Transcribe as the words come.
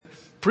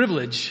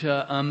privilege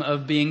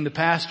of being the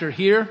pastor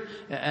here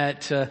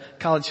at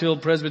College Hill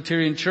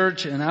Presbyterian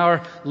Church, and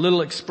our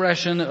little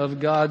expression of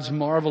God's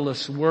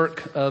marvelous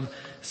work of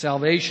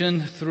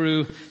salvation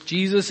through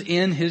Jesus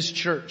in His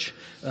church,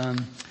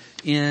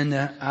 in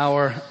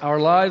our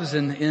lives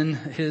and in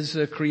His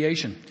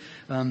creation.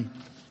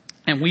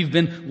 And we've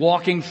been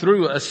walking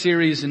through a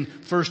series in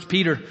 1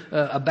 Peter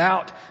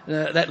about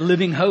that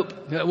living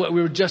hope, what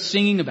we were just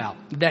singing about,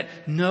 that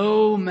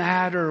no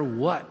matter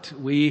what,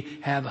 we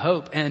have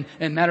hope. And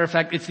matter of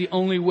fact, it's the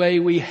only way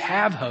we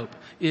have hope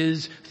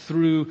is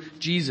through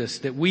Jesus,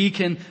 that we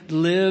can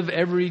live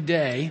every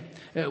day.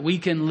 We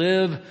can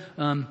live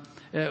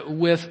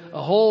with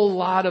a whole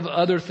lot of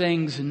other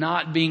things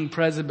not being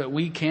present, but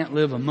we can't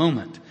live a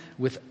moment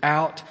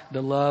without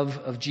the love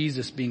of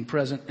Jesus being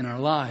present in our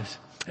lives.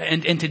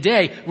 And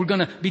today we're going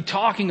to be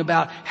talking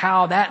about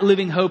how that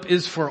living hope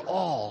is for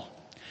all.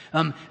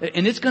 And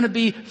it's going to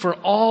be for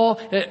all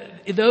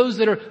those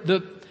that are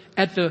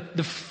at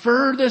the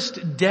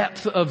furthest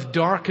depth of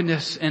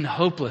darkness and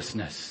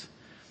hopelessness.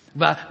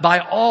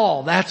 By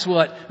all, that's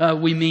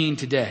what we mean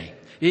today.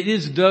 It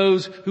is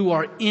those who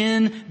are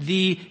in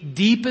the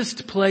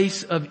deepest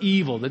place of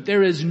evil, that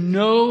there is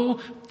no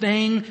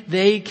thing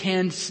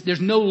there's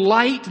no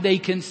light they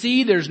can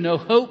see, there's no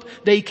hope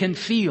they can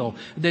feel.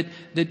 That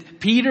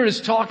Peter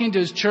is talking to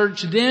his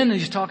church then, and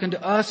he's talking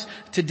to us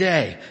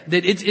today.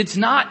 That it's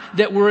not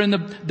that we're in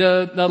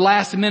the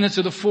last minutes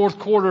of the fourth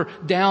quarter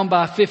down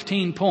by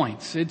 15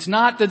 points. It's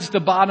not that it's the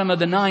bottom of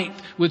the ninth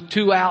with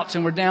 2 outs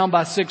and we're down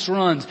by 6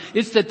 runs.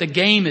 It's that the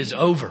game is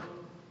over.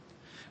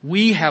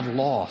 We have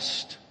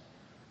lost.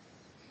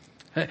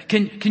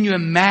 Can you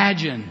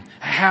imagine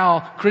how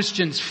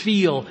Christians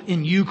feel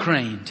in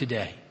Ukraine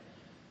today?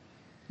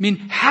 I mean,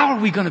 how are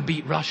we going to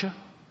beat Russia?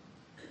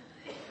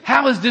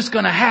 How is this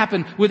going to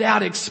happen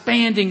without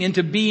expanding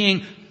into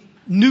being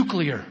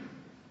nuclear?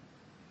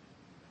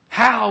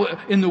 How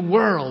in the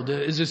world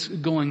is this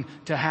going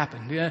to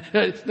happen?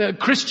 The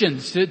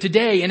Christians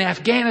today in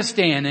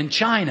Afghanistan and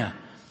China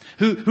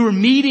who are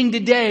meeting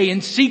today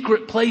in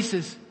secret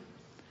places.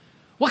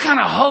 What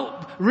kind of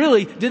hope,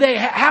 really,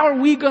 how are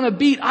we going to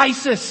beat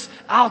ISIS,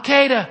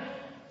 Al-Qaeda?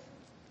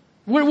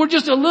 We're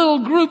just a little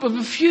group of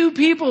a few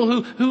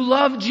people who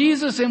love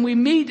Jesus, and we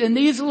meet in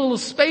these little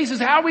spaces.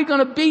 How are we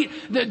going to beat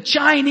the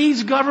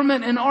Chinese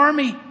government and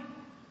army?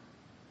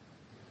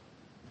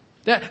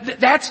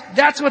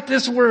 That's what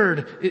this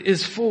word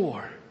is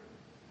for.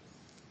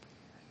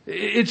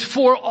 It's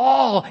for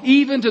all,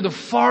 even to the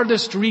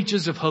farthest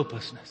reaches of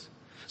hopelessness.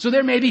 So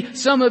there may be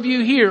some of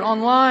you here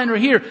online or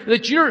here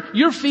that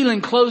you're feeling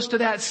close to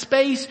that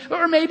space,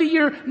 or maybe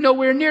you're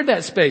nowhere near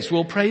that space.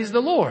 Well, praise the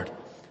Lord.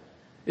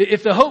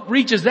 If the hope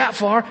reaches that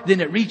far,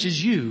 then it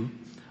reaches you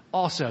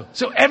also.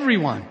 So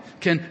everyone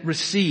can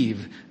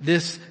receive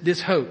this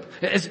hope.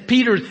 As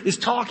Peter is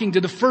talking to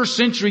the first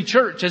century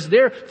church, as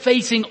they're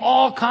facing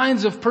all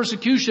kinds of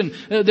persecution,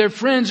 their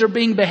friends are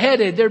being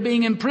beheaded, they're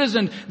being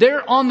imprisoned,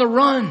 they're on the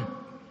run.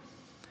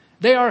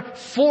 They are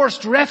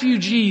forced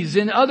refugees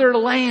in other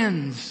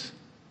lands.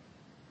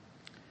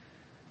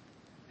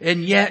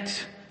 And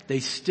yet,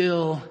 they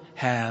still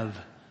have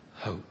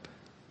hope.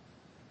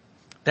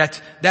 That's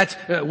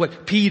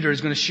what Peter is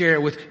going to share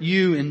with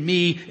you and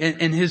me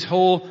and the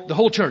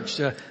whole church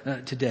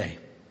today.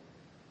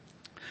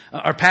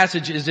 Our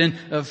passage is in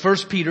 1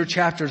 Peter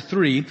chapter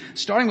 3,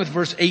 starting with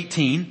verse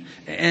 18,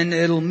 and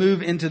it'll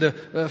move into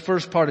the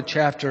first part of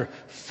chapter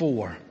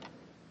 4.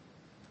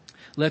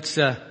 Let's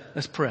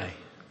pray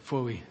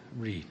before we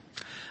read.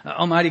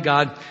 Almighty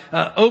God,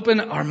 open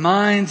our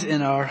minds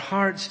and our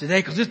hearts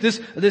today, because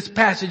this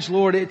passage,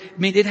 Lord,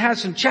 it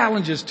has some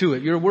challenges to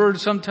it. Your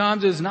word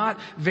sometimes is not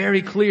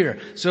very clear.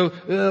 So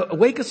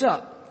wake us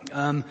up.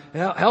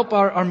 Help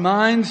our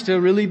minds to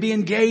really be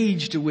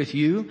engaged with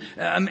you,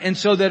 and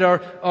so that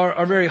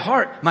our very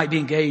heart might be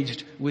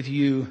engaged with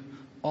you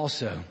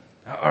also.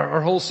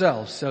 Our whole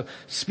selves. So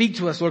speak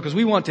to us, Lord, because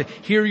we want to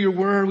hear your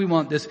word. We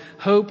want this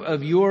hope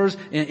of yours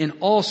in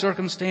all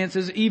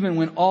circumstances, even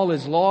when all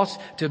is lost,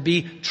 to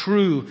be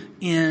true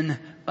in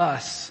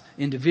us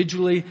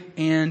individually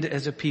and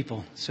as a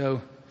people.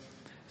 So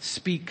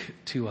speak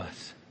to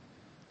us.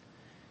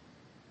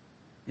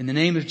 In the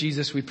name of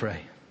Jesus we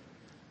pray.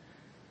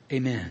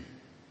 Amen.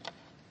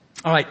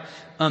 All right.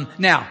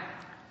 Now,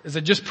 as I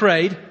just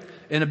prayed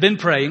and have been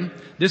praying,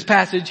 this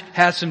passage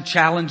has some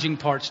challenging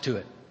parts to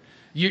it.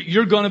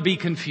 You're going to be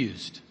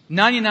confused.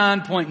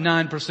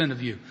 99.9%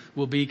 of you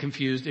will be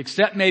confused,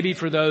 except maybe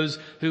for those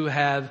who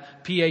have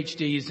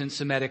PhDs in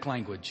Semitic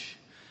language.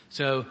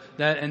 So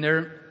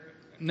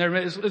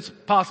it's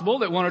possible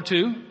that one or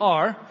two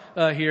are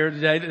here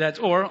today,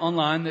 or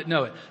online, that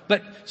know it.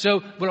 But so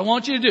what I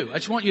want you to do, I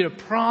just want you to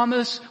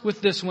promise with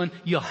this one,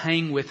 you'll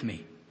hang with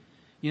me.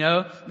 You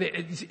know,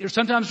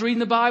 sometimes reading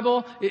the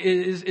Bible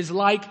is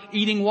like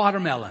eating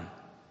watermelon.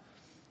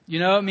 You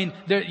know, I mean,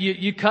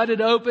 you cut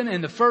it open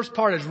and the first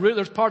part is really,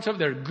 there's parts of it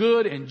that are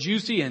good and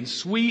juicy and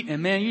sweet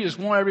and man, you just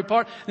want every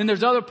part. Then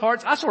there's other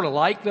parts. I sort of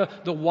like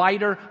the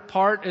whiter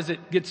part as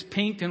it gets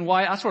pinked and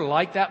white. I sort of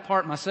like that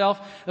part myself.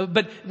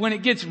 But when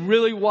it gets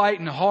really white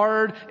and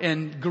hard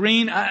and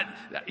green,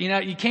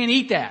 you can't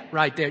eat that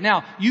right there.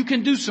 Now, you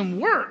can do some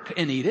work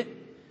and eat it.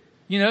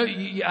 You know,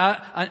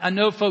 I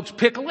know folks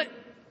pickle it.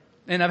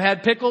 And I've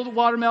had pickled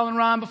watermelon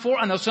rind before.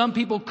 I know some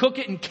people cook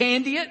it and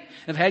candy it.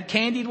 I've had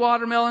candied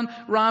watermelon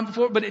rind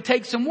before, but it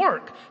takes some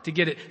work to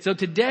get it. So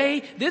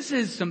today, this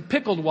is some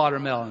pickled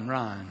watermelon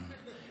rind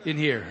in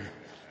here.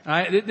 All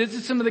right, this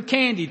is some of the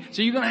candied.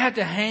 So you're going to have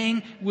to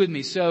hang with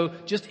me. So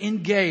just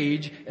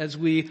engage as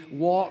we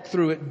walk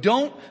through it.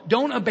 Don't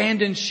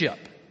abandon ship.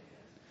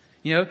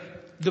 You know,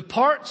 the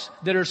parts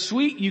that are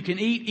sweet you can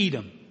eat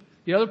them.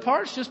 The other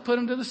parts, just put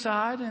them to the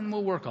side and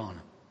we'll work on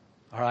them.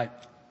 All right.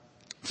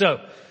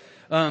 So,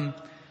 1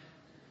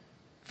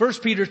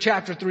 Peter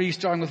chapter 3,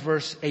 starting with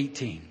verse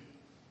 18.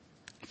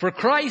 For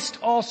Christ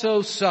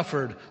also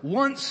suffered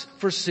once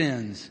for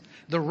sins,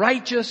 the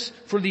righteous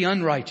for the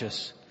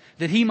unrighteous,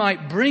 that he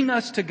might bring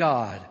us to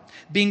God,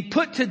 being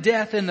put to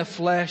death in the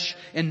flesh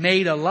and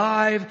made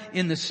alive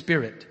in the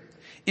spirit,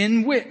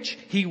 in which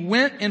he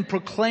went and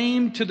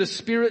proclaimed to the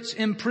spirits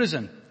in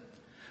prison,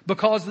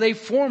 because they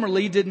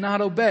formerly did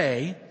not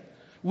obey,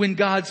 when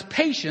God's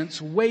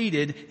patience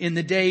waited in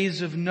the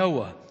days of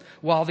Noah,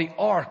 while the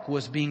ark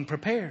was being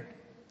prepared,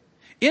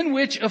 in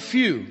which a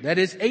few, that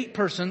is 8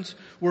 persons,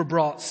 were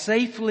brought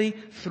safely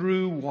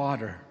through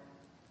water.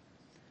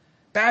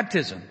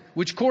 Baptism,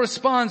 which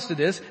corresponds to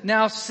this,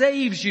 now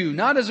saves you,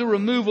 not as a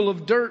removal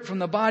of dirt from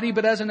the body,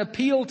 but as an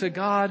appeal to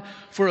God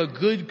for a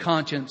good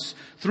conscience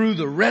through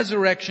the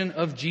resurrection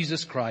of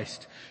Jesus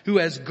Christ, who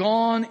has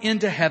gone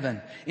into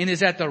heaven and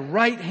is at the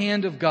right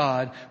hand of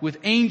God with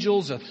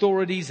angels,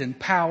 authorities, and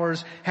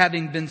powers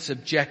having been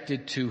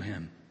subjected to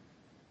him.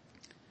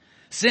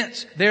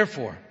 Since,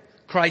 therefore,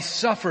 Christ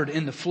suffered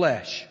in the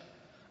flesh,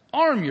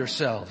 arm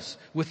yourselves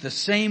with the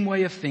same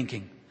way of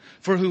thinking.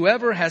 For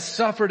whoever has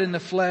suffered in the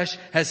flesh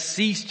has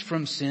ceased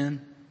from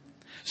sin,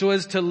 so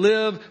as to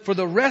live for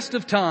the rest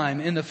of time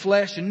in the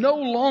flesh, no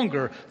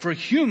longer for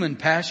human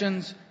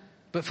passions,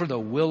 but for the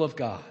will of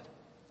God.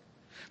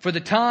 For the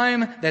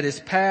time that is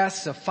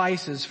past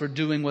suffices for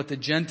doing what the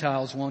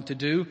Gentiles want to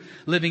do,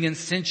 living in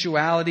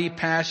sensuality,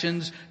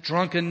 passions,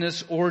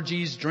 drunkenness,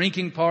 orgies,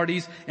 drinking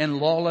parties, and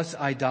lawless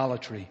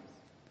idolatry.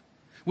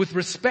 With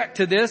respect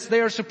to this,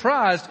 they are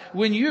surprised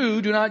when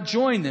you do not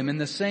join them in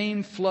the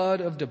same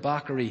flood of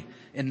debauchery,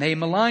 and they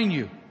malign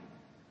you.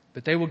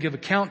 But they will give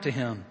account to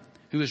him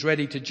who is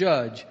ready to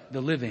judge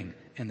the living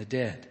and the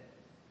dead.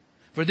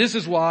 For this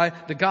is why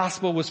the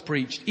gospel was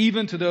preached,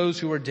 even to those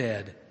who are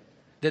dead,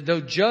 that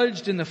though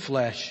judged in the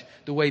flesh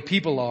the way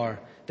people are,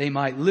 they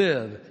might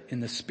live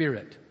in the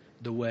spirit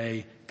the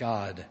way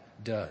God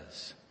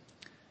does.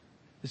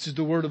 This is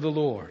the word of the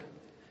Lord.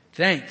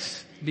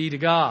 Thanks be to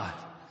God.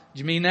 Do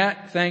you mean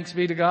that? Thanks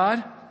be to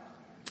God.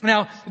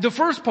 Now, the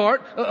first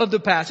part of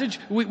the passage,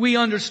 we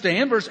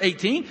understand, verse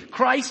 18,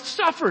 Christ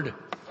suffered.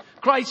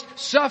 Christ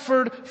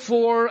suffered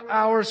for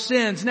our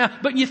sins. Now,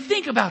 but you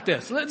think about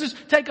this. Let's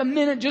just take a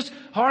minute, just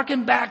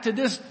hearken back to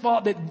this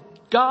thought that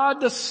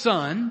God the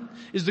Son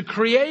is the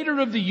creator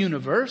of the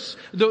universe,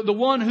 the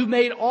one who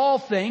made all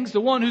things, the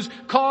one who's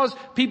caused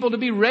people to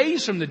be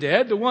raised from the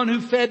dead, the one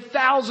who fed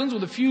thousands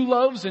with a few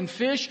loaves and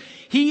fish.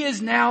 He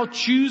is now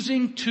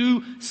choosing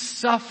to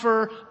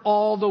suffer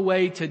all the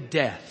way to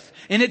death.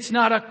 And it's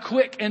not a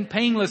quick and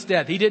painless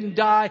death. He didn't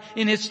die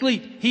in his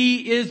sleep.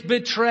 He is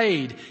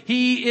betrayed.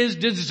 He is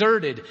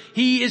deserted.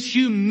 He is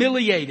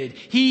humiliated.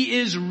 He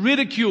is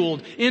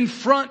ridiculed in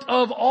front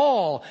of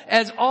all,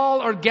 as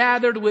all are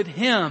gathered with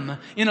him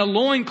in a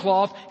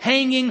loincloth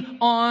hanging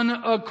on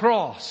a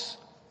cross.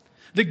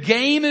 The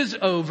game is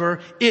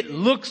over. It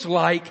looks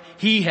like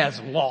he has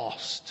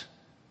lost.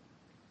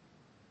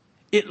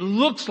 It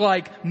looks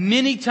like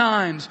many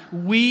times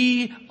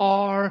we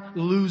are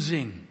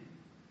losing.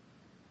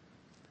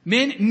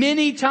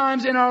 Many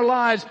times in our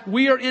lives,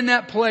 we are in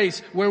that place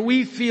where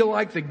we feel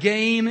like the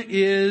game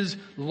is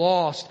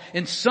lost.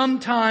 And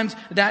sometimes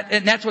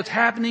that's what's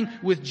happening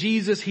with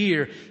Jesus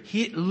here.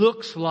 It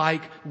looks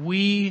like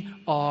we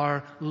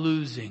are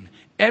losing.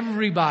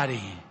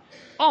 Everybody,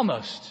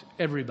 almost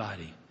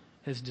everybody,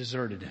 has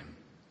deserted him.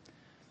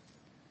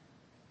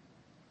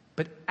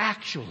 But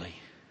actually,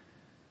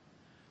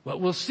 what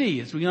we'll see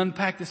as we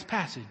unpack this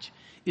passage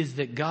is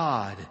that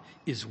God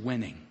is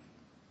winning.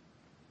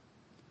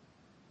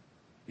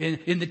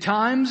 In the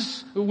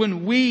times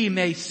when we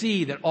may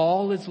see that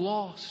all is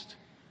lost,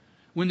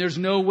 when there's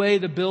no way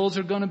the bills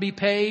are going to be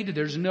paid,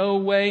 there's no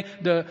way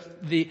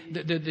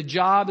the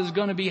job is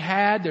going to be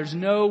had, there's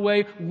no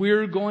way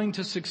we're going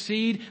to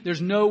succeed, there's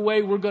no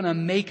way we're going to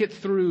make it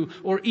through,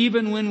 or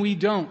even when we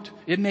don't,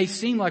 it may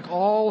seem like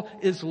all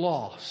is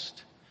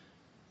lost.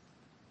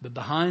 But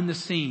behind the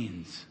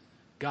scenes,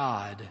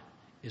 God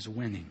is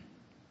winning.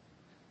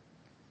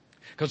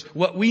 Because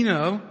what we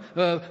know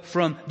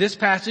from this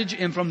passage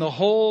and from the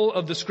whole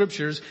of the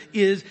Scriptures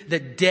is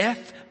that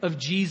death of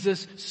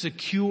Jesus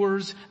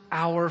secures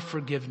our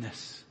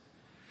forgiveness.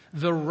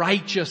 The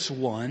righteous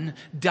one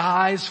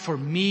dies for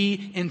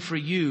me and for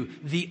you,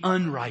 the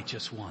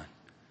unrighteous one.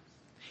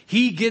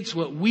 He gets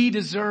what we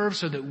deserve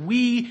so that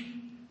we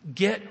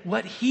get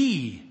what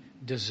he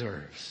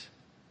deserves.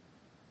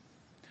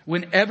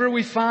 Whenever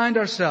we find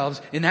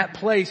ourselves in that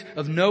place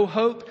of no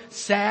hope,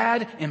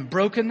 sad and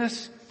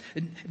brokenness,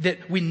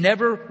 that we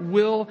never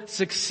will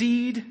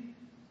succeed,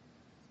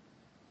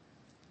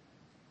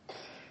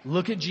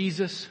 look at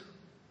Jesus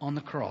on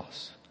the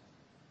cross.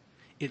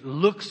 It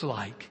looks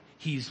like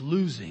he's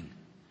losing.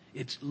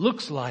 It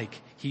looks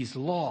like he's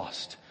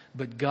lost,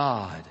 but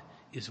God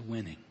is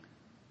winning.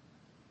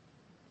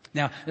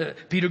 Now,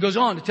 Peter goes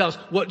on to tell us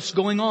what's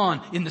going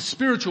on in the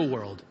spiritual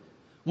world,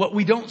 what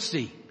we don't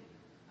see.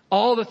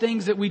 All the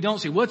things that we don't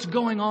see. What's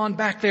going on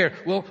back there?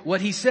 Well,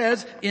 what he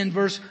says in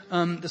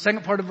the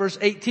second part of verse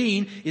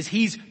 18 is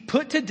he's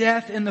put to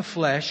death in the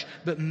flesh,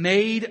 but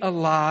made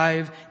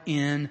alive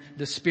in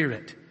the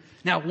spirit.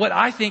 Now,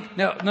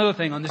 another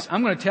thing on this,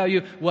 I'm going to tell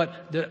you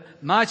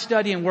my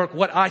study and work,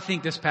 what I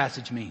think this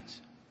passage means.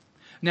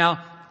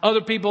 Now,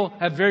 other people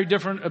have very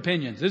different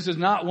opinions. This is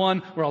not one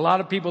where a lot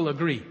of people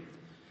agree.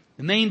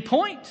 The main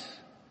point,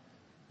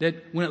 that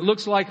when it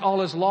looks like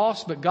all is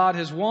lost, but God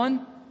has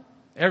won,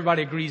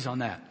 everybody agrees on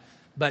that.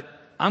 But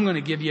I'm going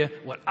to give you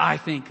what I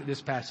think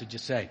this passage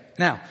is saying.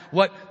 Now,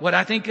 what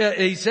I think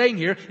he's saying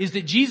here is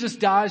that Jesus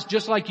dies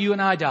just like you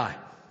and I die.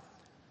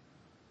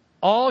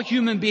 All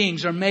human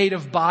beings are made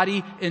of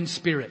body and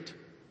spirit.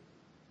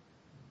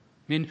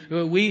 I mean,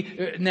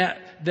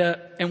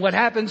 and what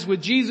happens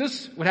with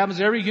Jesus, what happens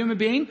to every human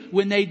being,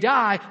 when they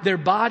die, their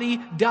body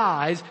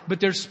dies, but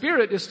their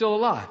spirit is still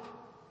alive.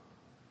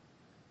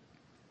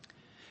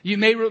 You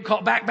may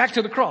recall back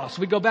to the cross.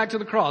 We go back to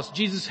the cross.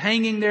 Jesus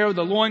hanging there with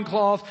a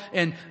loincloth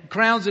and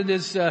crowns in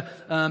his,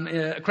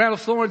 crown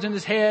of thorns in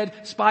his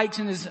head, spikes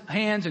in his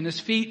hands and his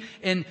feet,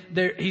 and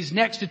he's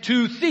next to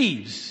two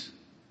thieves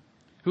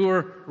who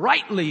are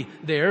rightly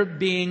there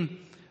being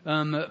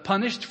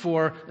punished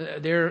for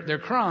their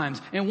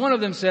crimes. And one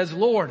of them says,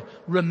 "Lord,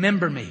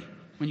 remember me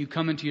when you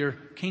come into your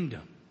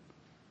kingdom."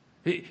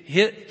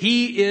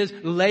 He is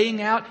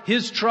laying out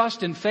his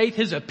trust and faith,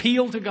 his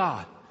appeal to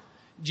God.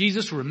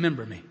 Jesus,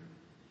 remember me.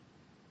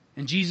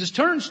 And Jesus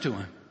turns to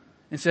him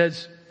and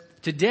says,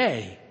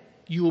 "Today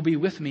you will be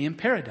with me in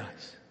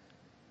paradise."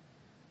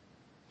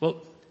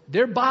 Well,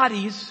 their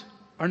bodies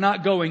are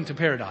not going to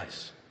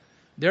paradise.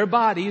 Their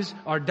bodies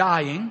are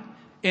dying,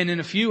 and in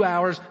a few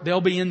hours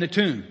they'll be in the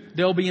tomb.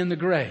 They'll be in the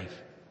grave.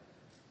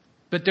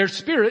 But their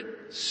spirit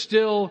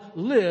still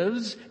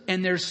lives,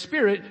 and their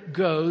spirit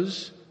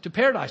goes to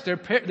paradise.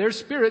 Their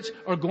spirits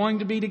are going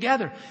to be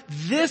together.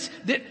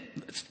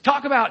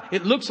 Talk about,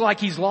 it looks like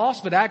he's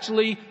lost, but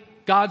actually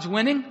God's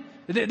winning.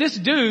 This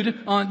dude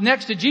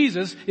next to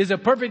Jesus is a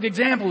perfect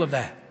example of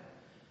that.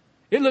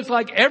 It looks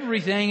like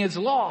everything is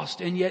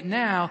lost, and yet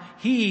now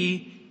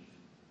he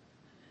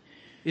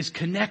is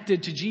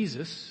connected to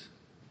Jesus.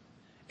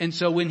 And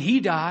so when he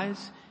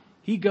dies,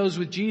 he goes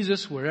with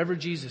Jesus wherever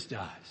Jesus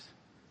dies.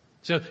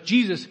 So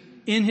Jesus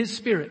in his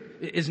spirit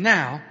is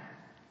now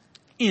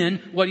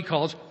in what he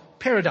calls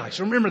paradise.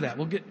 Remember that.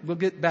 We'll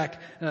get back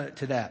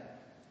to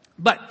that.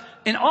 But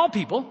in all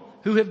people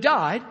who have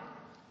died,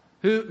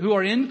 who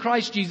are in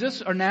Christ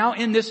Jesus, are now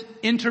in this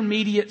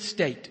intermediate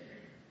state,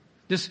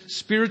 this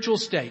spiritual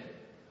state.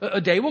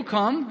 A day will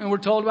come, and we're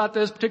told about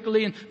this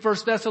particularly in 1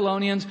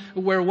 Thessalonians,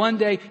 where one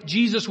day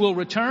Jesus will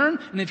return.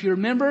 And if you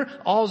remember,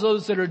 all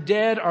those that are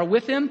dead are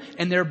with him,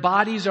 and their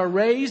bodies are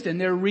raised, and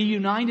they're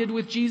reunited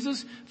with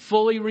Jesus,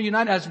 fully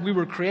reunited as we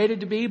were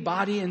created to be,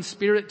 body and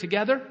spirit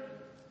together.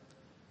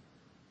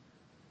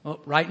 Well,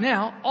 right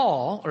now,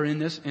 all are in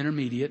this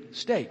intermediate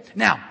state.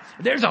 Now,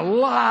 there's a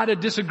lot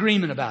of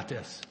disagreement about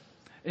this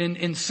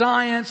in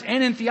science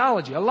and in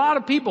theology. A lot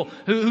of people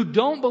who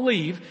don't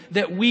believe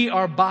that we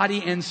are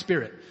body and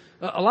spirit.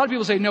 A lot of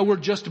people say, no, we're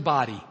just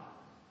body.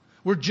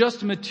 We're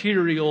just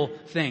material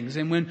things.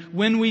 And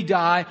when we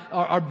die,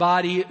 our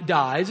body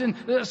dies.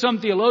 And some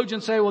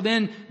theologians say, well,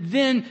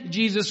 then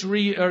Jesus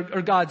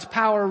or God's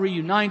power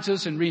reunites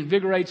us and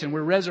reinvigorates, and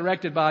we're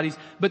resurrected bodies.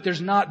 But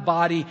there's not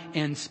body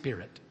and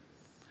spirit.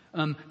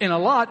 And a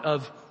lot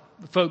of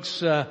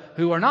folks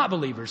who are not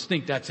believers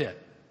think that's it.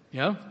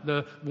 You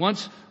know,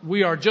 once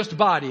we are just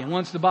body, and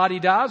once the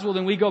body dies, well,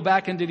 then we go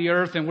back into the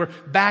earth, and we're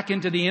back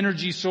into the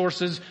energy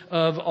sources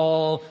of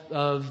all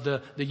of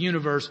the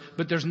universe.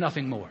 But there's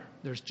nothing more.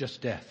 There's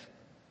just death.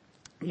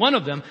 One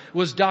of them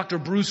was Dr.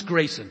 Bruce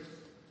Grayson.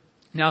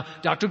 Now,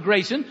 Dr.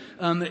 Grayson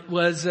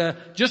was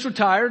just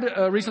retired,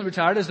 recently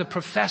retired as the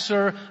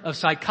professor of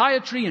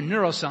psychiatry and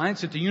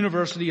neuroscience at the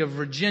University of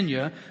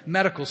Virginia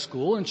Medical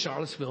School in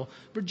Charlottesville,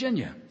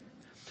 Virginia.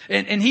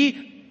 And he's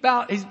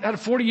had a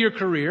 40-year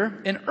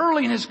career, and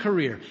early in his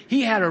career,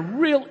 he had a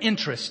real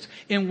interest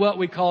in what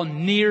we call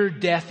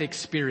near-death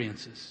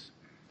experiences.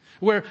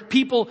 where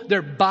people,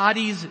 their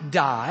bodies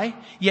die,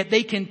 yet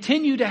they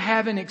continue to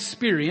have an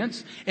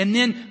experience, and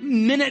then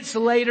minutes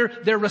later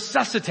they're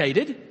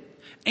resuscitated,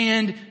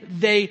 and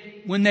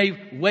when they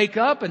wake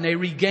up and they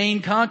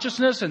regain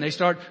consciousness and they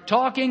start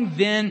talking,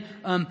 then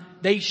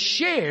they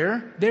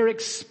share their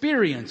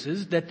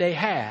experiences that they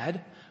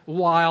had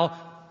while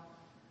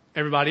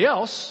everybody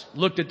else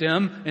looked at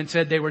them and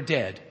said they were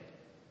dead.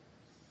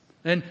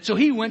 And so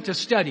he went to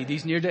study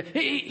these near-death.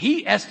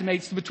 He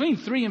estimates between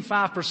 3 and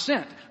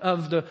 5%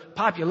 of the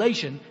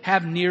population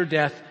have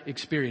near-death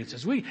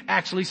experiences.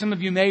 Some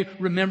of you may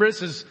remember,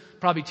 this is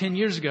probably 10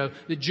 years ago,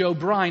 that Joe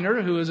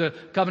Briner, who is a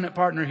covenant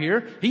partner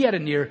here, he had a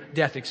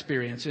near-death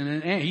experience.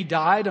 And he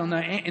died in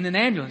an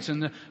ambulance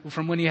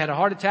from when he had a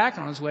heart attack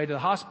on his way to the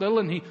hospital,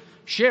 and he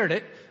shared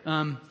it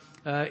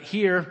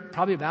here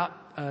probably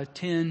about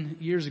 10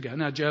 years ago.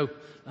 Now, Joe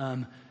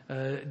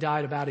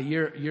died about a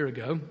year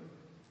ago.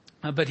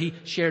 But he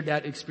shared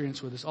that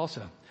experience with us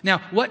also. Now,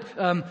 what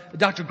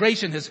Dr.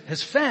 Grayson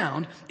has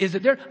found is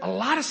that there are a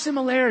lot of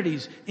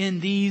similarities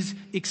in these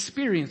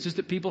experiences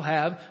that people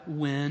have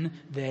when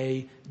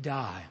they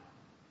die.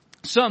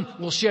 Some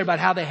will share about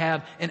how they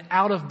have an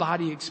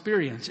out-of-body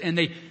experience, and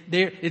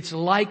it's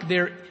like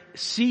they're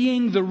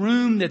seeing the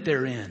room that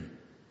they're in.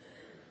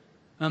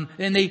 And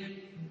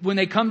when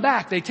they come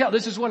back, they tell,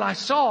 this is what I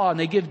saw, and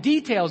they give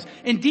details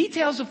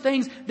of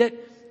things that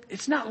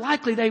it's not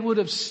likely they would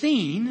have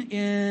seen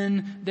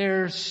in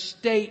their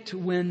state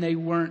when they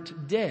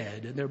weren't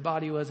dead. Their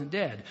body wasn't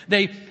dead.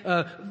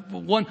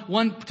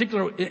 One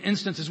particular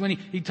instance is when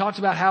he talks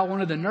about how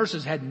one of the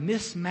nurses had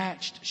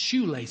mismatched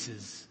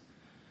shoelaces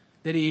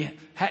that he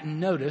hadn't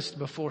noticed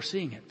before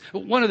seeing it.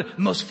 One of the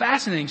most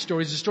fascinating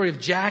stories is the story of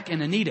Jack and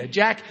Anita.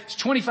 Jack is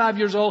 25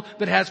 years old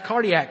but has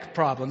cardiac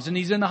problems, and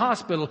he's in the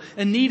hospital.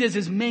 Anita's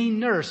his main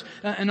nurse.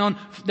 And on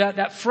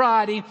that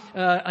Friday,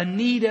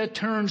 Anita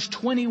turns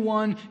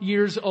 21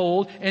 years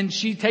old, and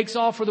she takes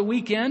off for the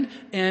weekend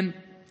and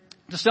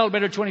to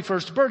celebrate her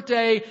 21st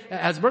birthday,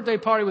 has a birthday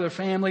party with her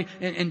family,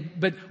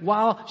 but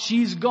while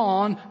she's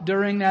gone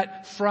during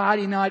that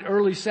Friday night,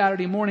 early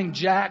Saturday morning,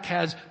 Jack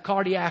has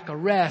cardiac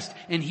arrest,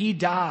 and he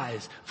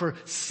dies for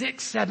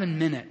 6-7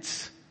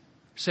 minutes,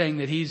 saying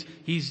that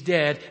he's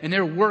dead, and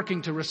they're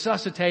working to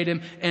resuscitate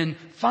him and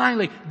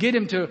finally get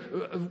him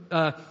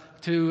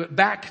to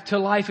back to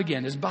life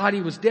again. His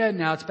body was dead,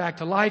 now it's back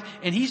to life,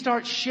 and he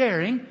starts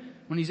sharing,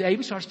 when he's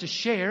able, starts to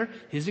share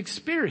his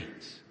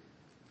experience.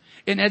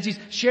 And as he's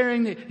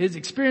sharing his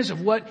experience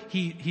of what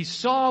he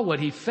saw,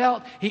 what he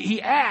felt,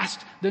 he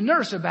asked the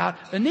nurse about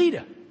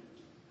Anita.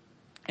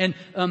 And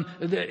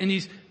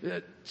he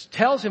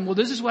tells him, well,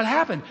 this is what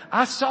happened.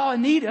 I saw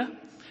Anita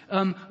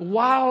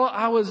while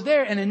I was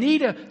there, and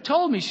Anita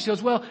told me, she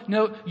says, well,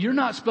 no, you're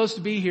not supposed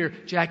to be here,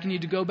 Jack. You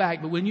need to go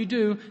back. But when you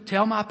do,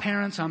 tell my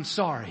parents I'm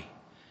sorry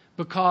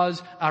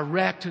because I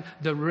wrecked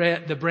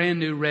the brand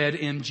new red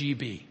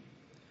MGB.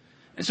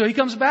 And so he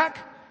comes back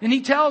and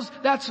he tells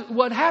that's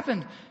what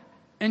happened.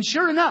 And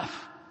sure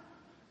enough,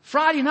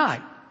 Friday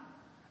night,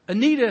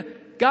 Anita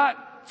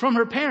got from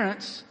her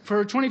parents for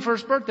her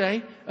 21st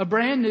birthday a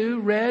brand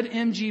new red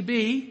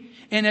MGB,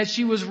 and as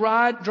she was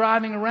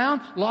driving around,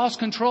 lost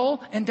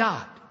control and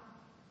died.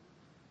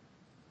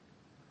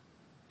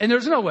 And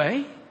there's no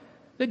way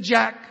that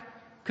Jack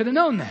could have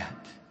known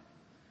that,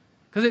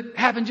 because it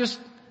happened just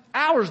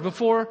hours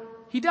before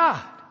he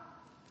died.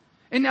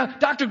 And now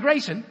Dr.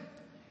 Grayson,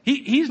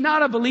 he's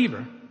not a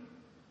believer.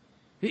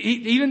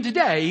 Even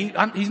today,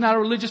 he's not a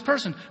religious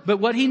person. But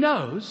what he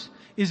knows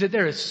is that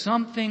there is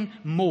something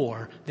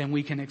more than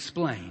we can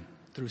explain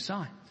through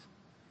science.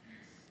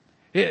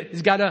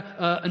 He's got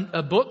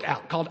a book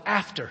out called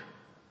After,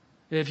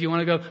 if you want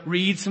to go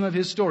read some of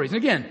his stories.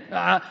 And again,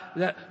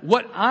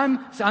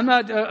 I'm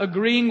not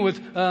agreeing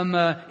with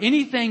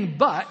anything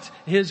but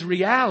his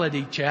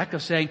reality check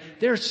of saying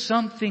there's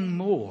something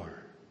more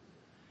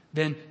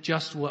than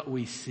just what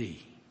we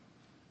see.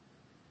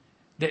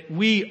 That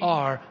we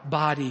are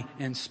body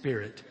and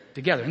spirit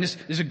together. And this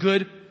is a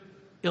good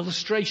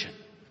illustration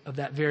of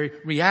that very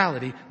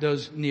reality,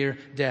 those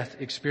near-death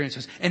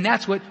experiences. And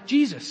that's where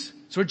Jesus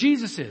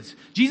is.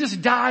 Jesus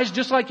dies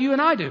just like you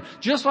and I do.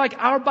 Just like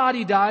our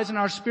body dies and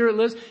our spirit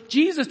lives.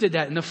 Jesus did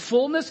that in the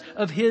fullness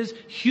of his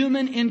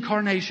human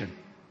incarnation.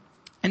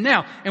 And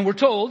we're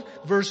told,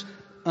 verse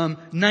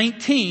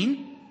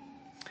 19.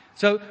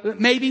 So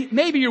maybe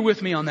you're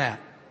with me on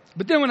that.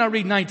 But then when I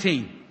read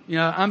 19,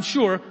 I'm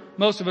sure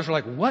most of us are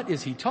like, what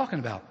is he talking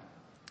about?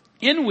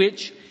 In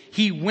which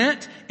he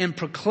went and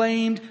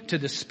proclaimed to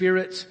the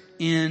spirits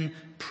in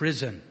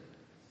prison.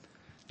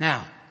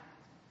 Now,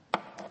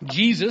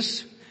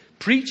 Jesus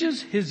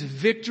preaches his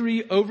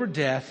victory over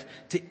death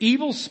to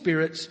evil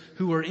spirits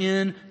who are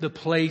in the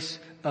place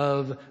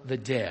of the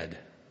dead.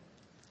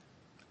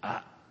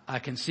 I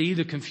can see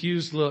the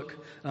confused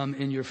look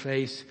in your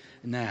face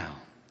now.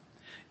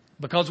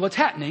 Because what's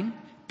happening,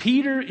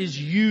 Peter is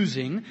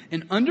using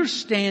an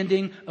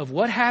understanding of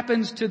what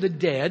happens to the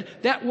dead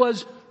that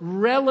was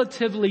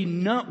relatively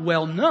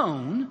well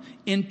known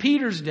in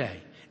Peter's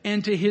day.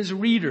 and to his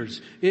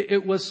readers.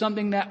 It was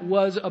something that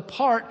was a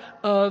part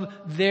of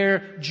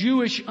their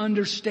Jewish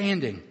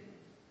understanding.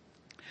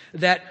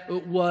 That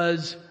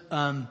was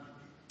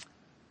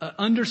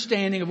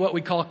understanding of what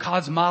we call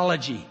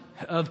cosmology,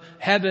 of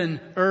heaven,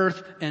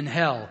 earth, and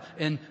hell,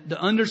 and the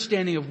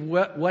understanding of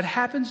what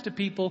happens to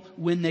people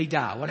when they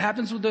die. What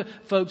happens with the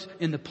folks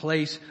in the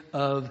place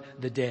of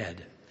the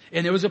dead.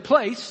 And there was a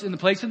place, in the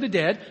place of the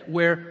dead,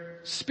 where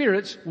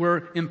spirits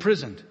were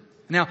imprisoned.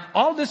 Now,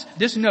 all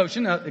this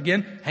notion,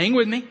 again, hang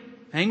with me,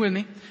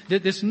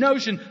 that this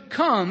notion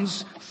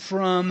comes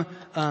from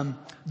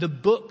the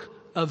book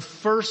of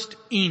 1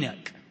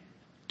 Enoch.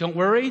 Don't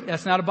worry,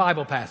 that's not a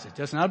Bible passage.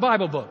 That's not a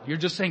Bible book. You're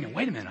just saying,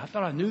 wait a minute, I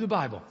thought I knew the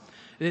Bible.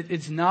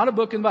 It's not a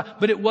book in the Bible,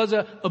 but it was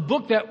a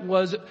book that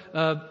was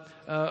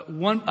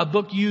a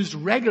book used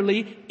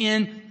regularly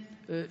in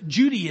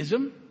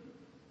Judaism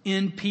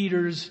in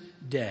Peter's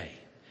day.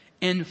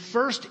 And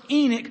 1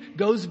 Enoch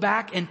goes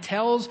back and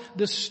tells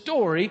the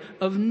story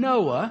of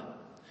Noah,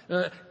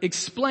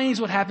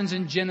 explains what happens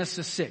in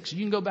Genesis 6.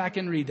 You can go back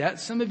and read that.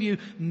 Some of you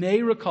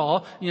may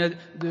recall,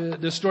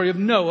 the story of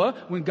Noah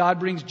when God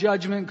brings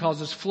judgment and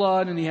causes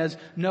flood, and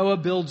Noah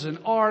builds an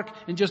ark,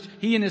 and just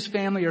he and his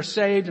family are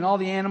saved, and all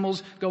the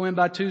animals go in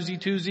by twosy.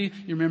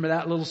 You remember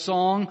that little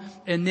song?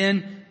 And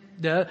then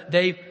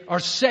they are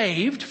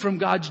saved from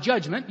God's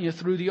judgment,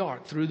 through the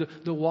ark, through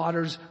the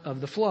waters of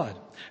the flood.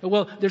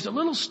 Well, there's a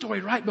little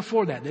story right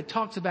before that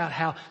talks about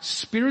how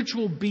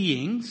spiritual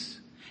beings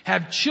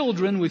have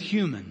children with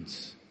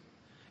humans.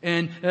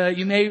 And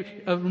you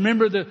may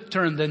remember the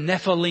term, the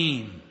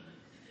Nephilim.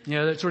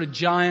 That sort of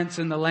giants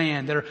in the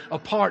land that are a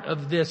part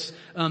of this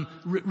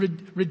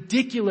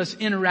ridiculous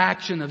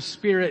interaction of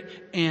spirit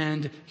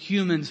and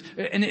humans.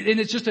 And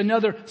it's just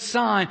another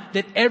sign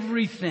that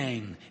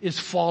everything is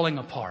falling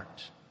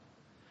apart.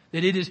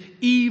 That it is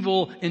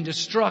evil and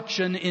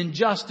destruction,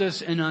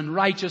 injustice and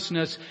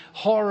unrighteousness,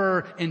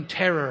 horror and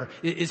terror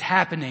is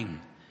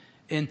happening.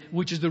 And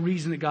which is the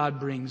reason that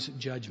God brings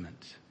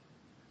judgment.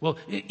 Well,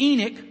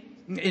 Enoch,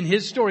 in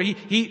his story,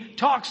 he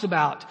talks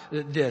about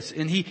this,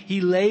 and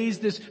he lays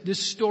this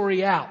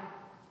story out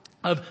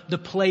of the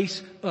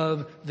place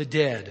of the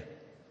dead,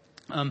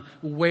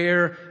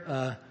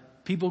 where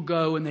people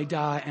go and they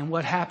die, and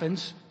what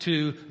happens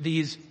to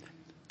these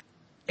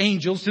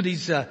angels, to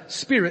these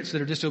spirits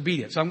that are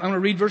disobedient. So I'm going to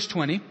read verse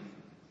 20,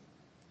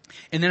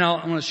 and then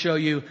I'm going to show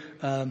you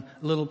a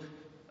little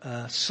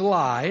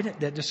slide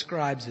that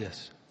describes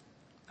this.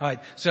 All right,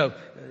 so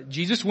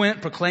Jesus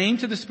went,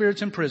 proclaimed to the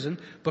spirits in prison,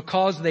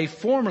 because they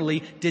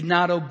formerly did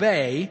not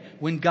obey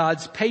when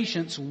God's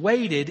patience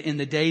waited in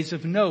the days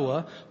of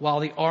Noah while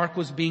the ark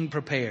was being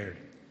prepared,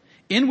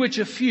 in which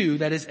a few,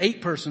 that is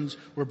 8 persons,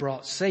 were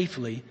brought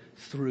safely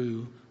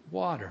through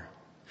water.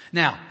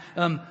 Now,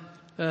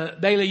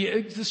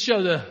 Bailey, just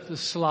show the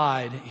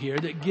slide here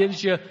that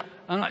gives you,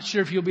 I'm not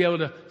sure if you'll be able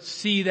to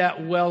see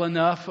that well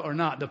enough or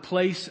not, the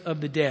place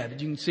of the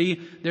dead. You can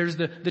see there's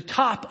the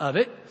top of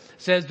it.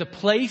 Says the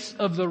place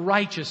of the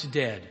righteous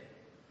dead.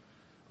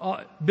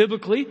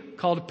 Biblically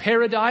called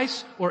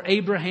paradise or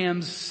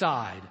Abraham's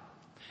side.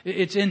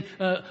 It's in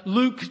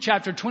Luke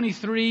chapter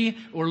 23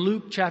 or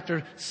Luke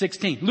chapter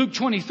 16. Luke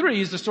 23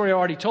 is the story I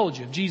already told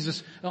you of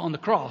Jesus on the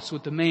cross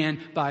with the man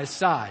by his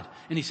side.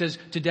 And he says,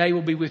 today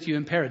we'll be with you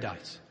in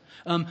paradise.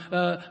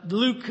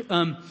 Luke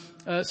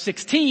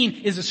 16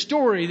 is a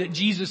story that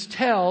Jesus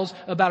tells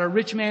about a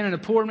rich man and a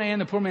poor man.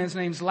 The poor man's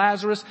name's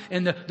Lazarus,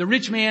 and the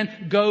rich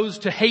man goes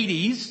to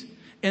Hades,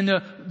 and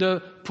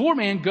the poor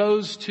man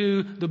goes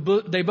to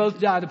they both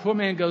die. The poor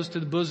man goes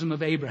to the bosom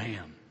of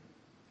Abraham.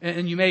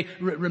 And you may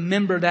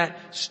remember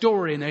that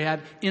story, and they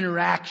have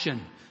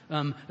interaction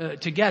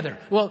together.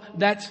 Well,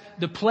 that's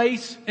the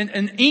place,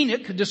 and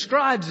Enoch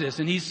describes this,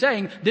 and he's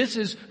saying this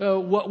is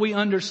what we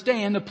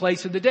understand the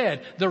place of the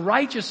dead. The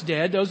righteous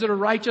dead, those that are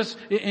righteous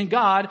in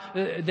God,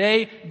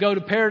 they go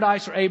to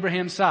paradise or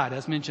Abraham's side,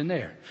 as mentioned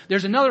there.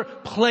 There's another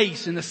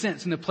place, in a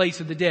sense, in the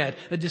place of the dead,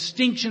 a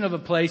distinction of a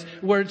place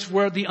where it's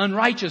where the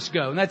unrighteous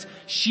go, and that's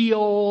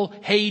Sheol,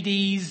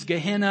 Hades,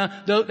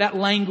 Gehenna, that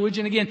language.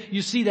 And again,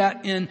 you see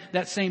that in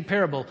that same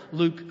parable,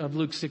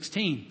 Luke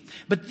 16.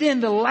 But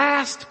then the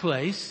last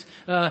place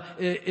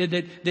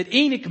that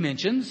Enoch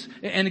mentions,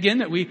 and again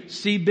that we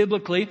see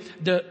biblically,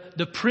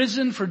 the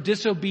prison for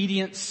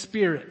disobedient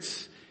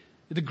spirits.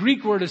 The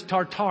Greek word is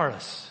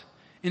Tartarus,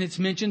 and it's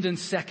mentioned in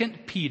 2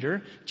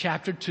 Peter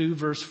chapter 2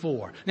 verse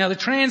 4. Now the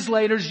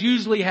translators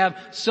usually have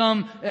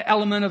some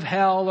element of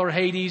hell or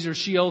Hades or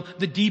Sheol,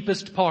 the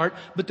deepest part,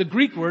 but the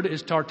Greek word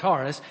is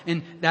Tartarus,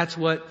 and that's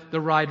what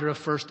the writer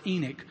of 1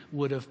 Enoch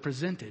would have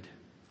presented.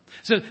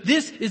 So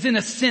this is in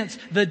a sense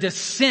the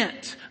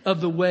descent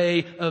of the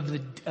way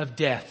of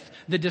death,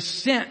 the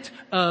descent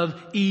of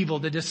evil,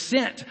 the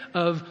descent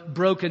of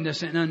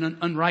brokenness and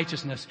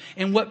unrighteousness.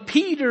 And what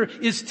Peter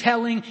is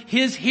telling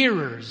his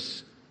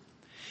hearers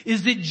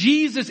is that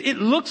Jesus, it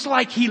looks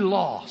like he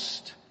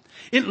lost.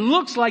 It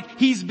looks like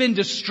he's been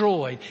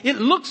destroyed. It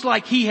looks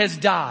like he has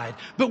died.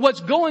 But what's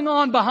going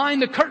on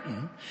behind the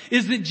curtain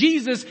is that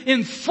Jesus,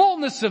 in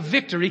fullness of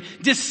victory,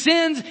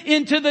 descends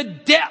into the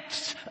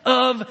depths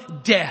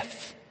of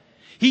death.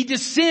 He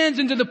descends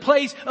into the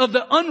place of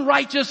the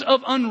unrighteous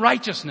of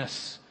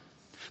unrighteousness.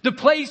 The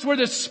place where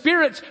the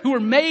spirits who were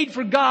made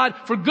for God,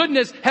 for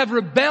goodness, have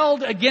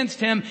rebelled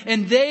against Him,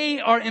 and they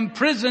are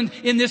imprisoned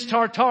in this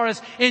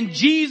Tartarus. And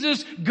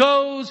Jesus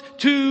goes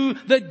to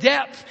the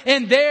depth,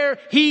 and there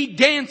He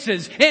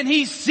dances, and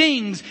He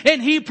sings,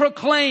 and He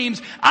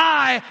proclaims,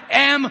 I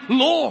am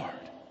Lord.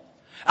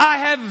 I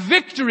have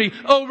victory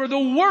over the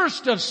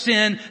worst of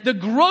sin, the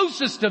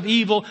grossest of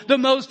evil, the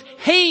most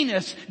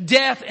heinous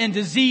death and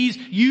disease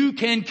you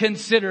can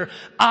consider.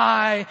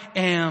 I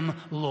am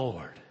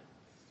Lord.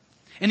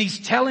 And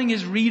He's telling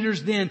His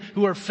readers then,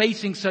 who are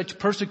facing such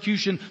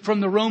persecution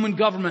from the Roman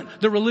government,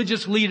 the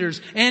religious leaders,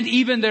 and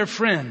even their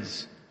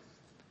friends,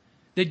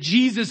 that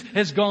Jesus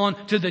has gone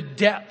to the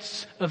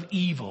depths of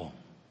evil,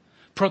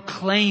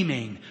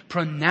 proclaiming,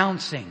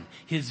 pronouncing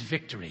His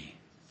victory.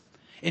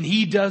 And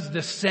He does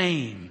the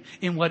same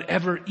in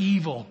whatever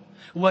evil,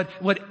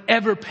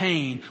 whatever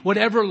pain,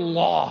 whatever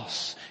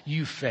loss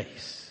you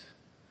face.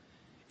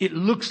 It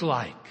looks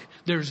like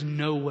there's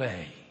no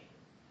way.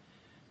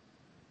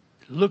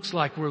 Looks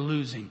like we're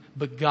losing,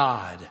 but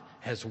God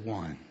has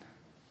won.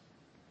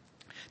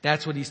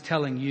 That's what He's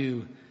telling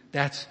you.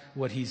 That's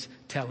what He's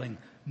telling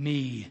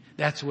me.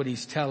 That's what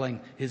He's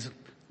telling His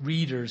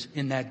readers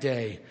in that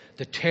day.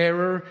 The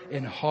terror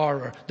and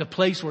horror, the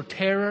place where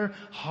terror,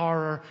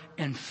 horror,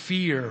 and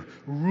fear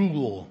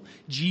rule,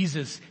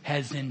 Jesus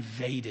has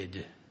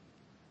invaded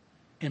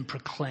and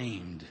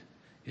proclaimed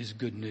His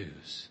good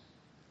news.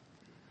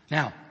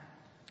 Now,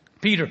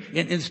 Peter,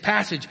 in this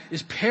passage,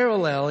 is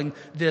paralleling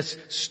this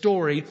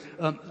story,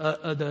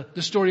 the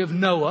story of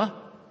Noah,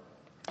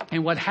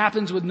 and what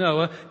happens with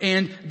Noah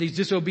and these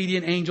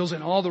disobedient angels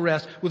and all the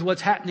rest, with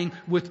what's happening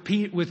with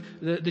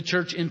the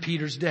church in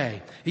Peter's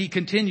day. He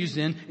continues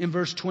then in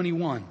verse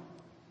 21.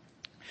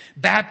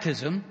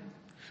 Baptism,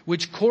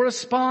 which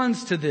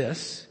corresponds to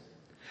this,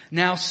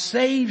 now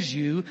saves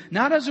you,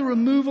 not as a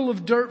removal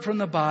of dirt from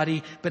the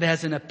body, but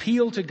as an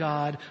appeal to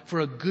God for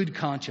a good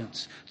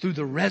conscience through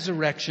the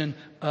resurrection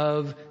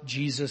of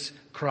Jesus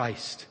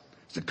Christ.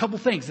 There's a couple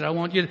things that I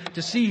want you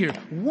to see here.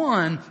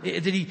 One,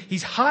 that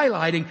he's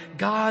highlighting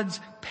God's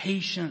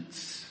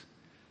patience.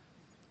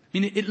 I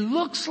mean, it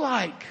looks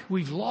like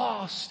we've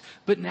lost,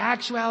 but in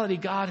actuality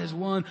God has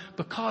won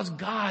because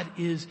God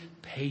is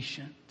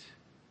patient.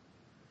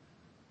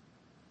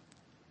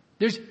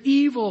 There's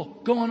evil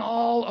going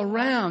all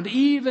around.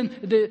 Even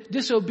the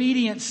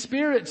disobedient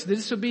spirits, the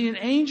disobedient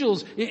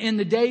angels in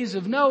the days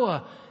of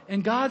Noah.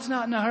 And God's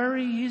not in a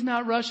hurry. He's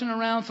not rushing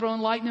around throwing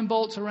lightning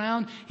bolts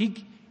around.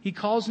 He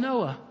calls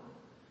Noah.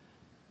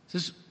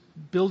 Says,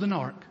 build an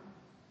ark.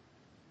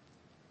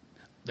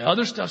 The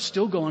other stuff's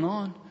still going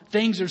on.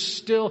 Things are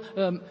still,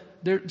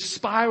 they're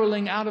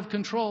spiraling out of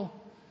control.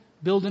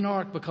 Build an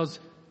ark because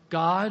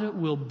God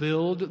will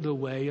build the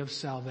way of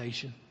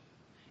salvation.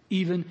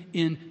 Even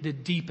in the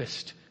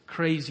deepest,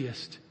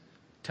 craziest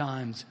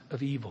times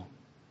of evil.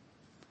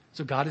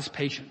 So God is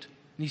patient.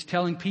 And He's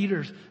telling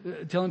Peter,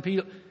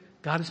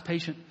 God is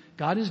patient.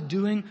 God is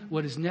doing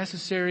what is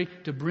necessary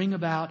to bring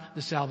about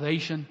the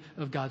salvation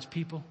of God's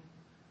people.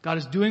 God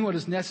is doing what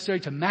is necessary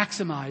to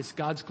maximize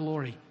God's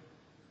glory.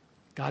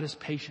 God is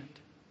patient.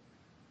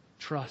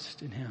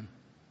 Trust in Him.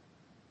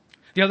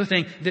 The other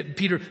thing that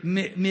Peter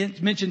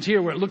mentions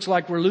here where it looks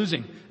like we're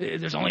losing,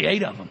 there's only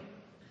 8 of them.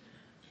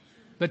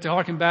 But to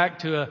harken back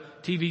to a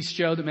TV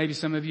show that maybe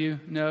some of you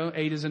know,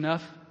 8 is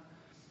enough.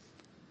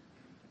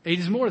 8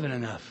 is more than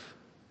enough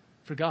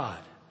for God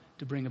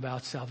to bring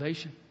about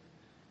salvation.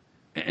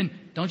 And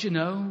don't you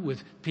know,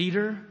 with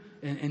Peter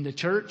and the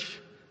church,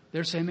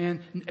 they're saying,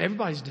 man,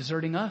 everybody's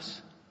deserting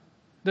us.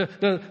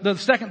 The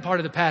second part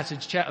of the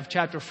passage of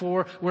chapter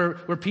 4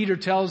 where Peter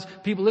tells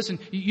people, listen,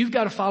 you've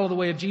got to follow the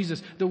way of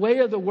Jesus. The way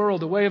of the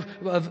world, the way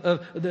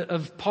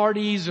of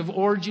parties, of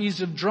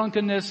orgies, of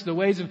drunkenness, the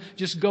ways of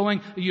just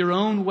going your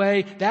own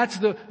way,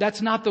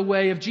 that's not the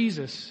way of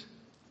Jesus.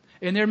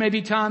 And there may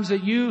be times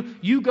that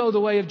you go the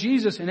way of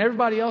Jesus and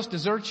everybody else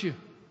deserts you.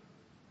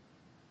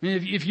 I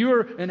mean, if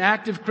you're an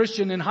active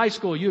Christian in high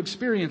school, you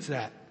experience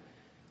that.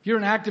 If you're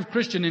an active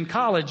Christian in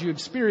college, you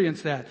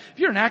experience that. If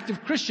you're an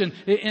active Christian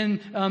in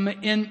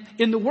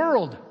the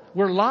world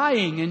where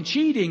lying and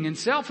cheating and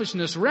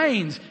selfishness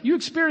reigns, you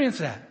experience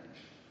that.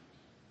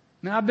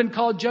 Now, I've been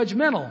called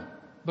judgmental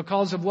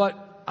because of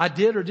what I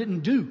did or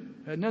didn't do.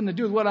 It had nothing to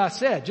do with what I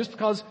said, just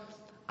because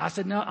I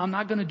said, no, I'm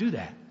not going to do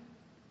that.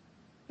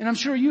 And I'm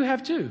sure you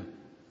have too.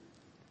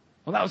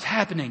 Well, that was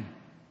happening.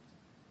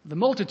 The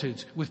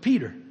multitudes with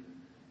Peter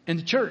and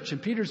the church in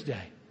Peter's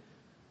day.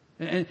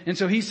 And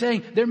so he's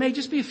saying, there may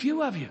just be a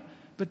few of you,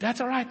 but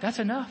that's all right. That's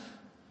enough.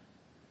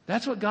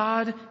 That's what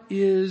God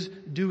is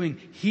doing.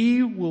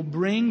 He will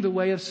bring the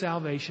way of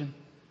salvation.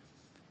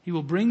 He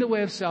will bring the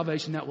way of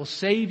salvation that will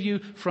save you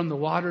from the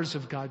waters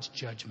of God's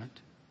judgment.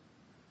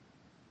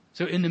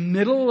 So in the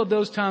middle of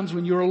those times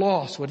when you're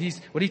lost, what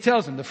he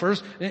tells them,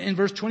 in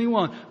verse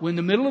 21, when in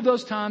the middle of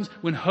those times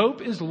when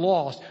hope is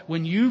lost,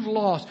 when you've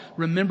lost,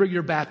 remember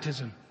your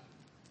baptism.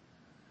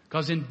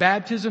 Because in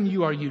baptism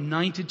you are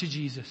united to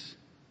Jesus.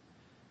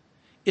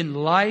 in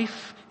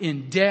life,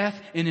 in death,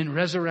 and in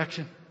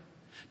resurrection.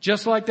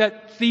 Just like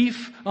that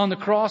thief on the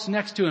cross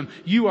next to him,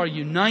 you are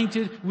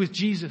united with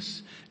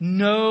Jesus,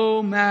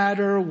 no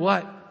matter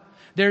what.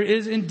 There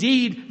is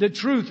indeed the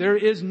truth.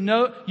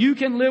 You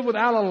can live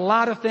without a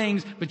lot of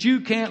things, but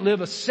you can't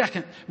live a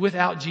second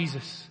without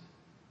Jesus.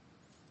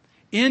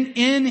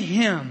 In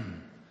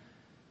Him,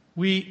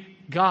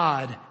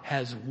 God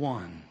has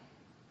won,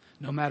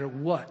 no matter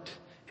what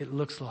it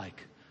looks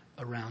like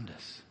around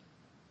us.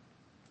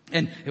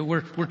 And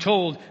we're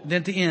told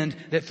then at the end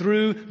that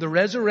through the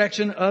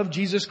resurrection of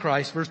Jesus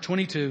Christ, verse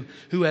 22,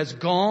 who has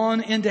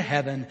gone into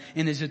heaven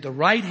and is at the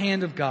right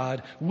hand of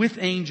God with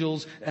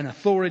angels and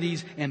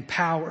authorities and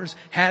powers,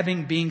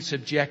 having been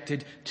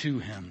subjected to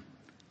Him.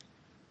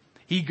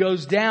 He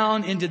goes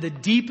down into the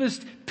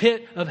deepest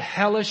pit of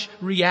hellish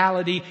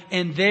reality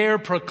and there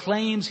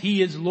proclaims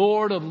He is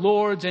Lord of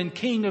lords and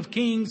King of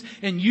kings,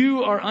 and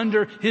you are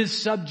under His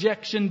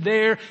subjection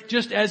there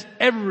just as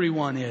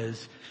everyone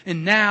is.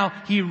 And now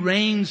He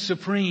reigns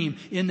supreme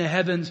in the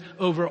heavens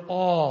over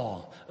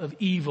all of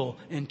evil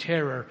and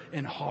terror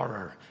and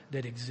horror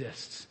that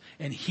exists.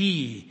 And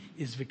He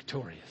is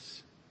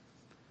victorious.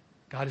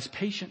 God is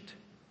patient.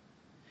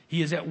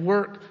 He is at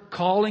work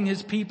calling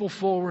His people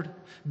forward,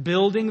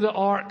 building the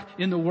ark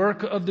in the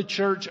work of the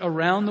church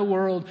around the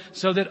world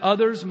so that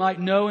others might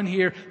know and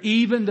hear,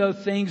 even though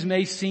things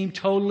may seem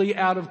totally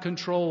out of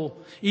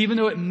control, even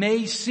though it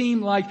may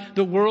seem like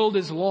the world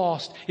is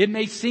lost, it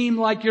may seem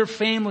like your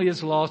family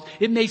is lost,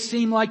 it may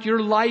seem like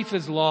your life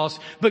is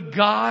lost, but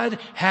God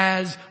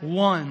has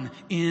won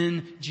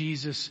in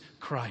Jesus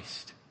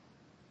Christ.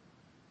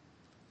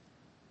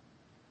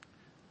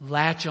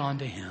 Latch on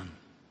to Him.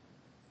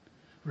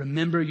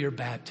 Remember your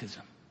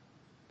baptism.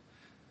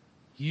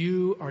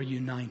 You are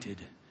united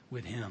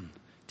with Him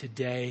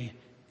today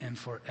and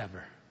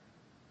forever.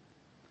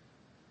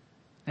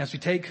 As we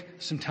take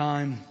some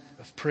time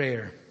of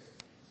prayer,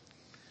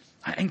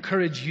 I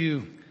encourage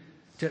you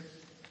to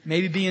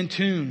maybe be in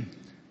tune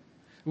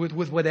with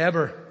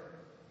whatever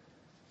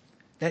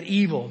that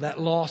evil, that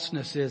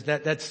lostness is,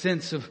 that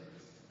sense of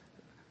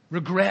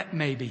regret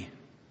maybe.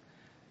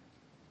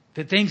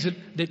 That things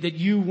that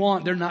you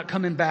want, they're not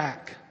coming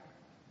back.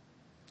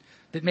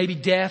 That maybe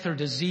death or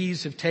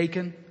disease have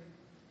taken.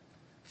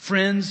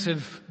 Friends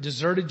have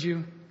deserted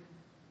you.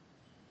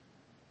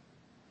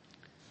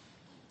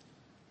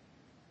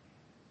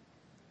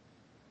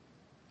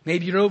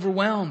 Maybe you're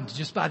overwhelmed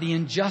just by the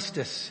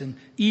injustice and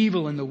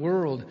evil in the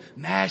world.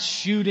 Mass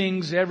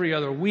shootings every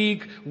other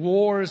week,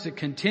 wars that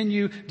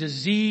continue,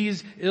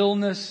 disease,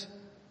 illness.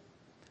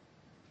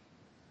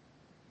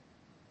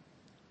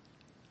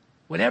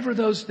 Whatever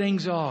those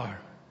things are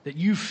that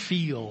you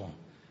feel,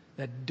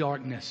 that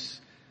darkness,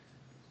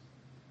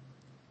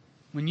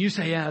 when you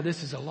say, yeah,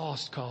 this is a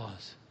lost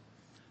cause.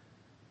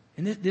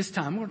 And this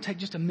time, we're going to take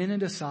just a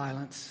minute of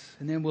silence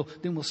and then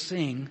we'll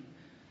sing.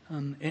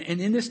 And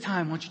in this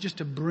time, I want you just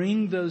to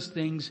bring those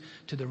things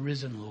to the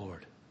risen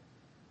Lord.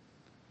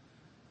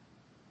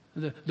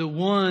 The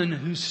one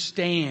who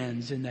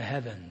stands in the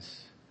heavens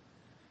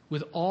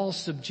with all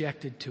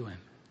subjected to Him,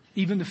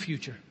 even the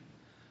future.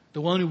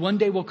 The one who one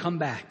day will come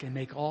back and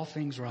make all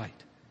things right.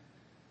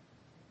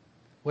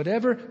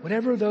 Whatever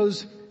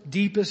those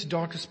deepest,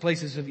 darkest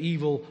places of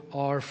evil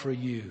are for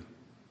you,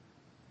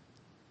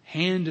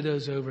 hand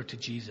those over to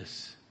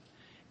Jesus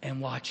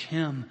and watch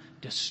Him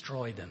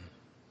destroy them.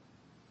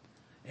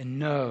 And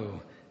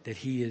know that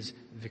He is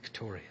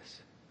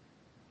victorious.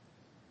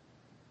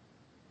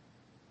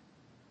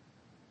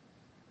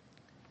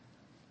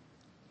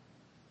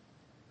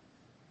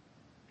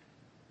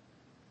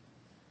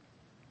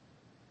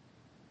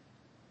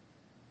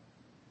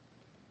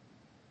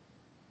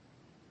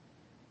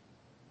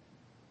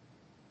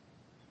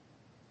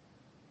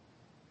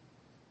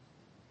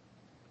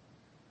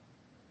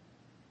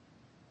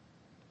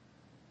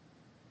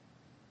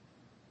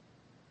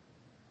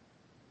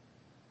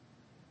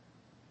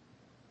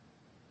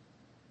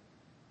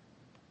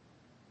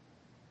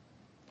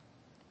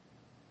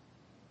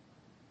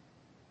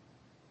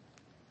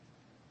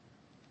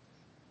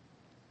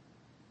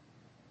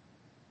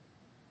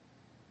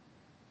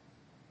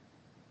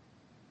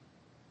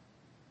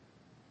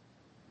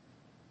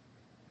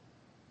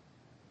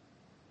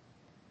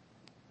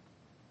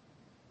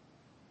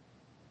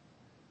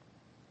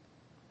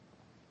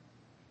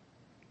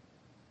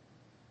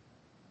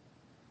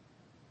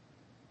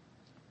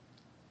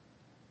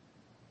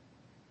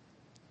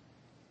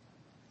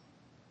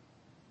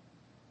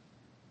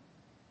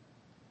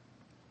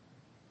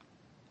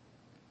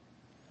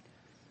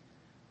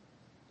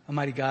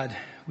 Almighty God,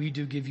 we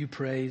do give You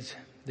praise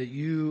that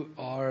You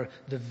are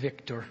the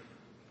victor.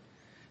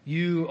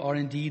 You are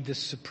indeed the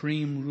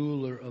supreme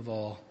ruler of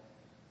all.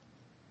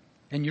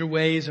 And Your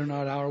ways are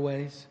not our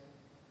ways.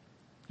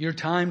 Your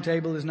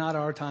timetable is not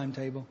our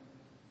timetable.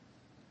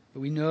 But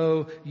we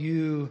know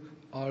You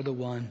are the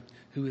one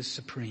who is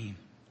supreme.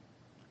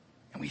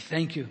 And we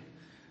thank You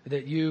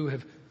that You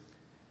have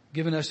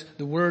given us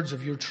the words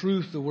of Your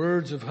truth, the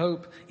words of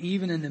hope,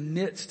 even in the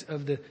midst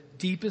of the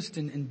deepest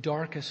and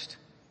darkest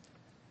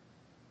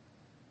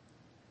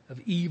of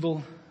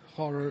evil,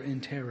 horror,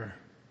 and terror.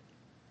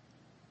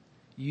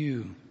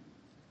 You,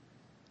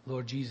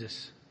 Lord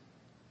Jesus,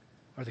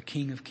 are the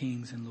King of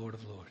kings and Lord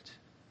of lords.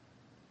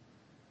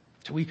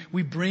 So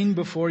we bring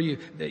before you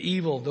the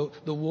evil,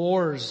 the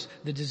wars,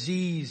 the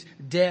disease,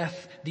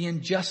 death, the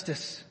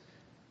injustice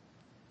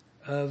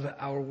of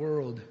our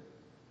world.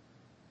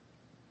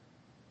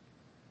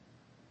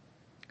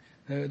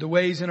 The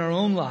ways in our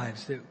own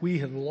lives that we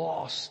have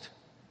lost,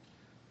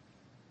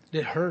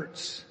 that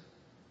hurts,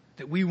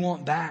 that we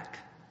want back,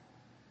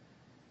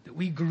 that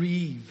we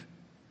grieve.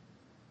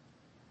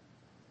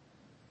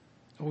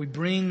 We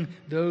bring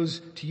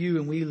those to you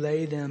and we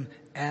lay them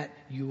at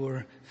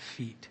your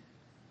feet.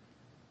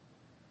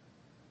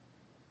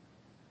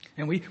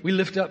 And we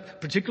lift up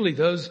particularly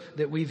those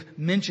that we've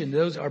mentioned,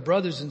 those our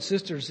brothers and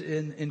sisters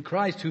in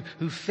Christ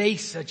who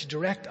face such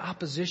direct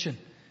opposition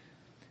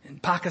in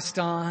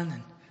Pakistan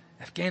and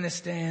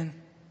Afghanistan,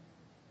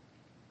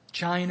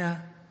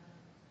 China,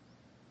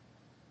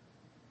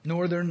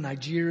 northern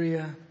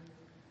Nigeria,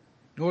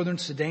 northern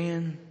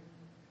Sudan.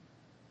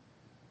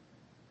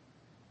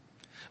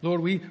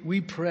 Lord, we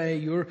pray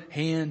your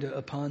hand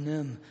upon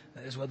them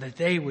as well, that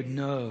they would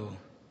know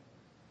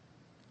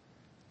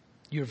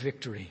your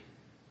victory.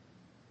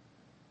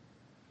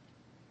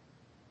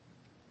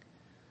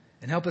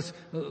 And help us,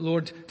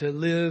 Lord, to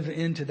live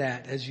into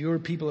that as your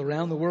people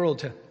around the world,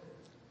 to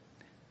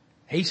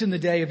hasten the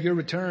day of your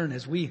return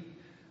as we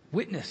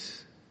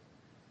witness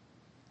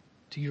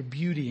to your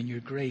beauty and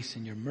your grace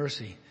and your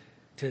mercy,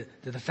 to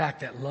the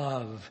fact that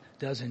love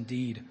does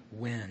indeed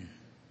win.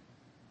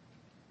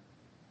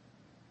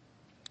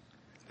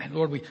 And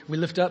Lord, we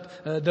lift up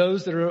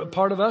those that are a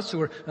part of us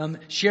who are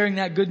sharing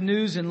that good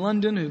news in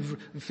London,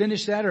 who've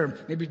finished that or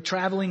maybe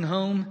traveling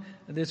home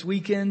this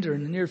weekend or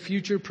in the near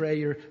future. Pray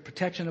your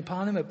protection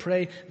upon them. But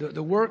pray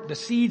the work, the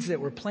seeds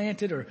that were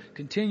planted are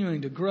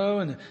continuing to grow,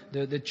 and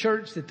the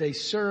church that they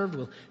served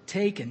will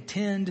take and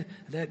tend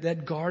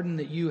that garden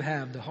that you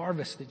have, the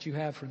harvest that you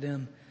have for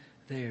them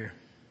there.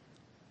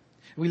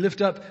 We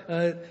lift up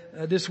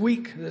this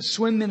week, the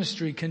swim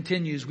ministry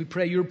continues. We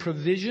pray your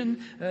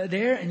provision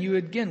there, and you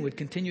again would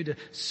continue to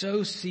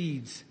sow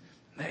seeds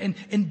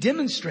and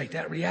demonstrate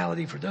that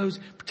reality for those,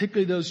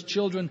 particularly those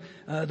children,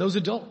 those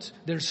adults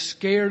that are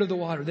scared of the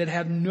water, that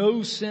have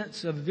no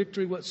sense of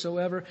victory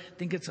whatsoever,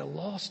 think it's a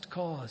lost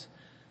cause.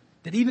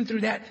 That even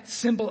through that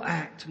simple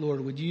act,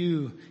 Lord, would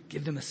you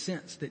give them a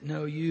sense that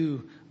no,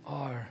 you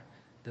are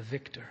the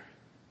victor.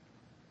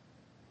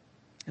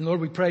 And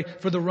Lord, we pray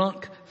for the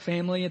Runk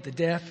family at the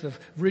death of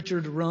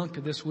Richard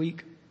Runk this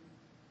week.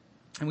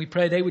 And we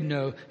pray they would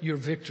know your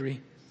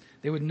victory.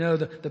 They would know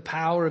the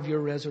power of your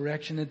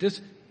resurrection at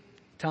this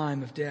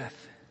time of death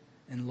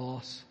and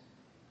loss.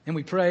 And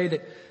we pray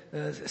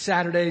that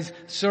Saturday's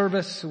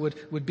service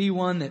would be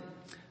one that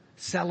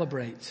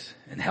celebrates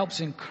and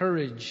helps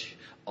encourage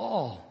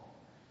all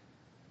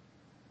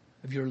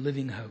of your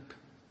living hope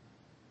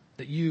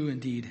that you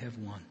indeed have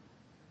won.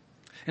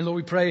 And Lord,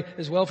 we pray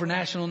as well for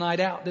National Night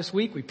Out this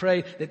week. We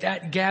pray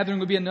that gathering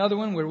will be another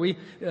one where we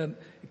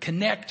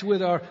connect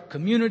with our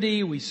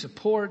community, we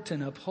support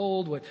and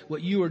uphold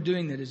what you are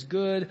doing that is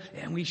good,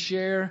 and we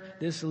share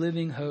this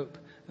living hope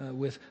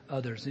with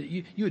others. That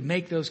you would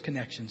make those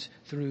connections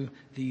through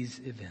these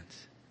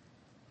events.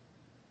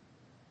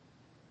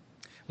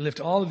 We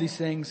lift all of these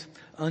things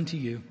unto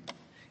you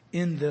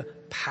in the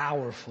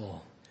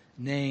powerful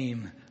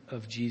name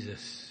of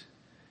Jesus,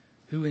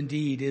 who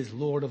indeed is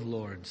Lord of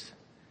Lords,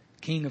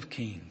 King of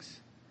kings,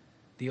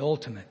 the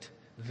ultimate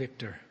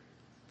victor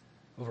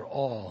over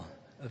all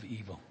of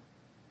evil.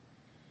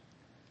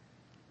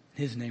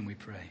 In his name we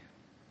pray.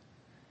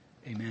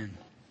 Amen.